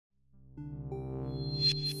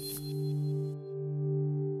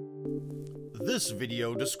This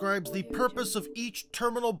video describes the purpose of each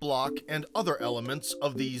terminal block and other elements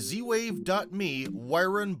of the Z-WaveMe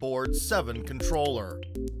Wiring Board 7 controller.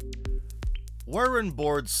 Wiring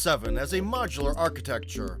Board 7 has a modular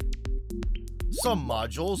architecture. Some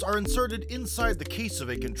modules are inserted inside the case of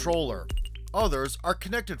a controller. Others are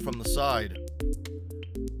connected from the side.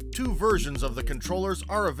 Two versions of the controllers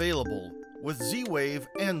are available, with Z-Wave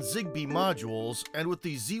and Zigbee modules and with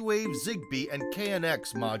the Z-Wave, Zigbee and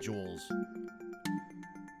KNX modules.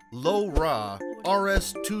 LoRa,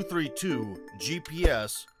 RS-232,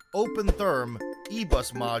 GPS, OpenTherm,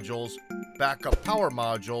 eBus modules, backup power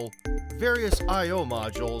module, various I/O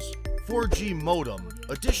modules, 4G modem,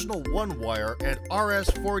 additional OneWire and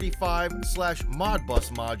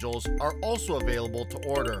RS-485/Modbus modules are also available to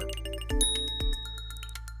order.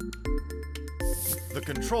 The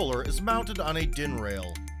controller is mounted on a DIN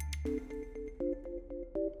rail.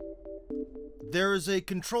 There is a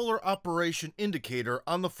controller operation indicator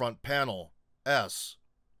on the front panel, S.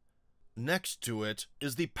 Next to it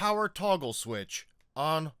is the power toggle switch,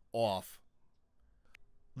 on/off.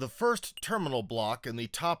 The first terminal block in the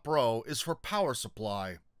top row is for power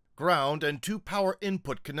supply, ground, and two power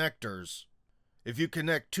input connectors. If you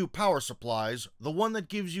connect two power supplies, the one that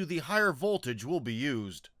gives you the higher voltage will be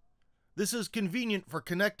used. This is convenient for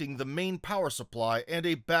connecting the main power supply and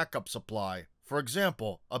a backup supply, for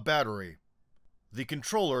example, a battery. The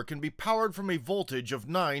controller can be powered from a voltage of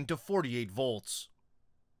 9 to 48 volts.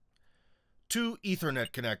 Two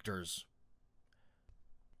Ethernet connectors.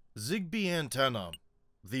 Zigbee antenna.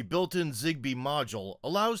 The built-in Zigbee module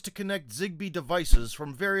allows to connect Zigbee devices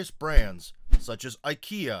from various brands, such as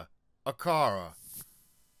IKEA, Akara.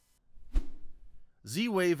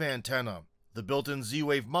 Z-Wave antenna. The built-in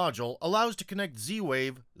Z-Wave module allows to connect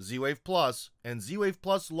Z-Wave, Z-Wave Plus, and Z-Wave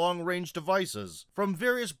Plus long-range devices from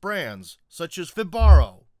various brands such as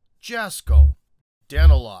Fibaro, Jasco,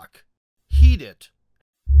 Danalock, Heatit,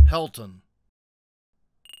 Helton.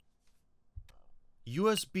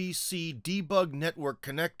 USB-C debug network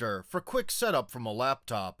connector for quick setup from a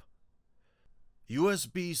laptop.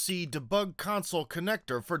 USB-C debug console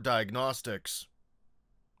connector for diagnostics.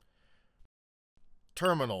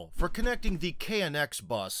 Terminal for connecting the KNX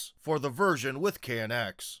bus for the version with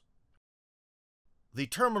KNX. The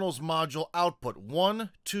terminal's module output 1,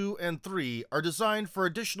 2, and 3 are designed for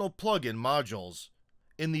additional plug-in modules.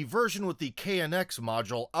 In the version with the KNX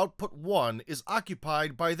module, output 1 is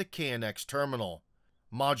occupied by the KNX terminal.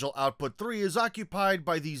 Module output 3 is occupied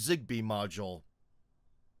by the Zigbee module.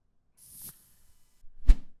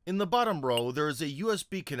 In the bottom row, there is a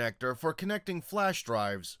USB connector for connecting flash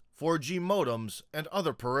drives, 4G modems, and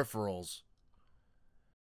other peripherals.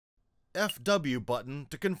 FW button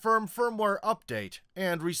to confirm firmware update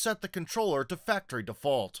and reset the controller to factory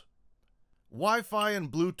default. Wi-Fi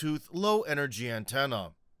and Bluetooth low energy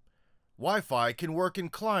antenna. Wi-Fi can work in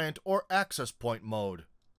client or access point mode.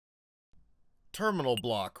 Terminal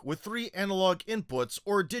block with 3 analog inputs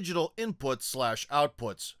or digital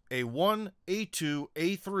inputs/outputs, A1, A2,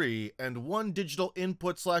 A3, and 1 digital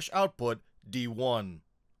input/output, D1.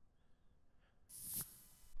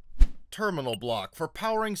 Terminal block for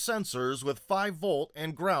powering sensors with 5-volt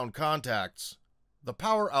and ground contacts. The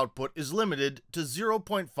power output is limited to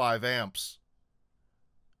 0.5 amps.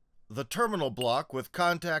 The terminal block with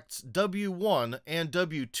contacts W1 and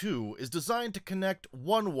W2 is designed to connect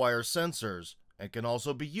OneWire sensors and can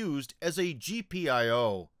also be used as a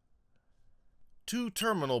GPIO. Two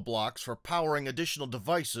terminal blocks for powering additional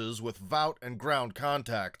devices with VOUT and ground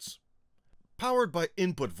contacts. Powered by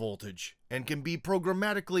input voltage and can be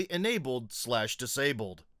programmatically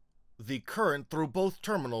enabled/disabled. The current through both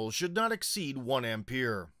terminals should not exceed 1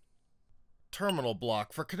 ampere. Terminal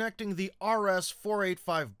block for connecting the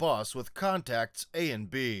RS-485 bus with contacts A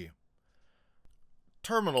and B.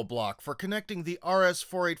 Terminal block for connecting the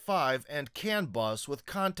RS-485 and CAN bus with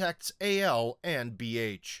contacts AL and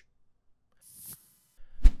BH.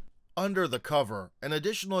 Under the cover, an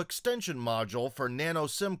additional extension module for nano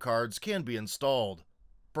SIM cards can be installed.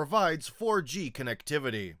 Provides 4G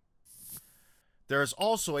connectivity. There is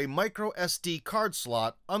also a micro SD card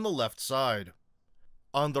slot on the left side.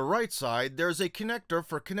 On the right side, there is a connector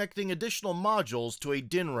for connecting additional modules to a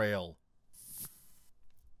DIN rail.